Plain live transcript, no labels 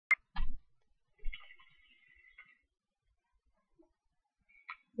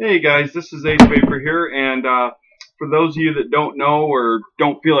Hey guys, this is Ace Vapor here, and for those of you that don't know or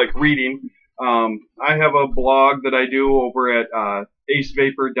don't feel like reading, I have a blog that I do over at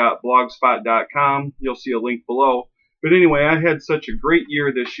acevapor.blogspot.com. You'll see a link below. But anyway, I had such a great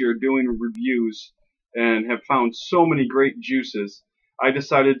year this year doing reviews and have found so many great juices. I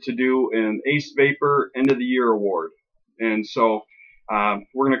decided to do an Ace Vapor End of the Year Award. And so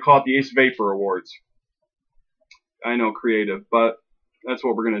we're going to call it the Ace Vapor Awards. I know, creative, but that's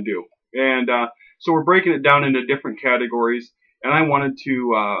what we're going to do. And so we're breaking it down into different categories. And I wanted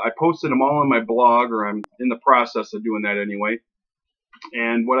to, I posted them all on my blog, or I'm in the process of doing that anyway.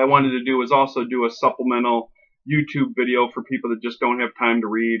 And what I wanted to do is also do a supplemental YouTube video for people that just don't have time to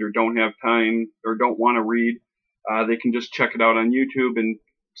read, or don't have time, or don't want to read. They can just check it out on YouTube and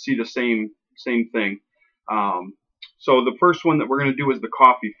see the same thing. So the first one that we're going to do is the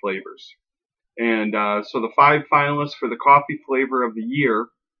coffee flavors. And so the 5 finalists for the coffee flavor of the year,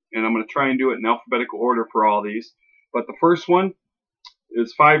 and I'm going to try and do it in alphabetical order for all these. But the first one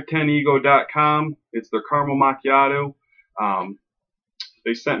is 510ego.com. It's their caramel macchiato.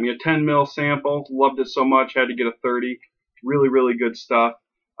 They sent me a 10 ml sample. Loved it so much, had to get a 30. Really, really good stuff.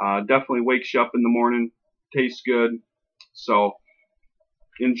 Definitely wakes you up in the morning. Tastes good. So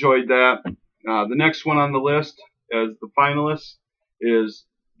enjoyed that. The next one on the list as the finalists is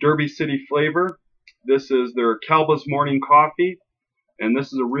Derby City Flavor. This is their Calba's Morning Coffee, and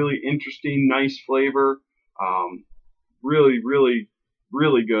this is a really interesting, nice flavor. Really, really,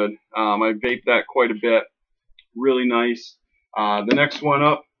 really good. I vaped that quite a bit. Really nice. The next one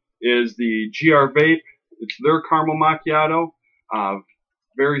up is the GR Vape. It's their caramel macchiato.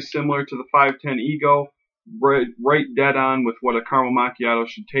 Very similar to the 510 Ego. Right dead on with what a caramel macchiato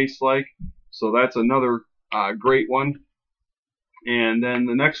should taste like. So that's another great one. And then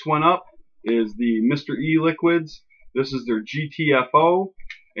the next one up is the Mr. E Liquids. This is their GTFO,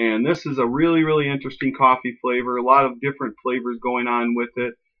 and this is a really, really interesting coffee flavor. A lot of different flavors going on with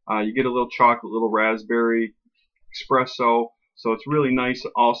it. You get a little chocolate, little raspberry, espresso, so it's really nice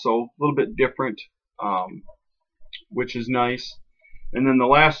also. A little bit different, which is nice. And then the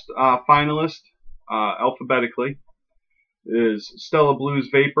last finalist, alphabetically, is Stella Blues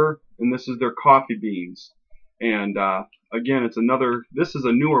Vapor, and this is their coffee beans. And again, this is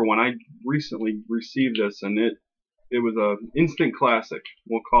a newer one. I recently received this, and it was an instant classic.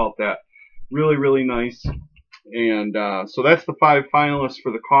 We'll call it that. Really, really nice. And so that's the 5 finalists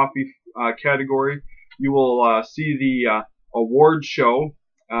for the coffee category. You will see the award show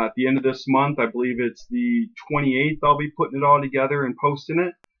at the end of this month. I believe it's the 28th. I'll be putting it all together and posting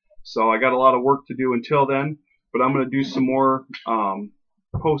it. So I got a lot of work to do until then, but I'm going to do some more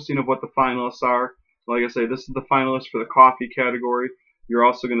posting of what the finalists are. Like I say, this is the finalists for the coffee category. You're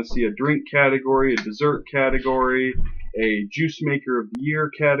also going to see a drink category, a dessert category, a juice maker of the year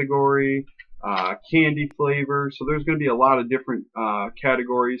category, candy flavor. So there's going to be a lot of different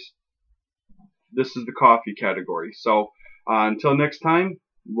categories. This is the coffee category. So until next time,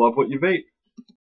 love what you vape.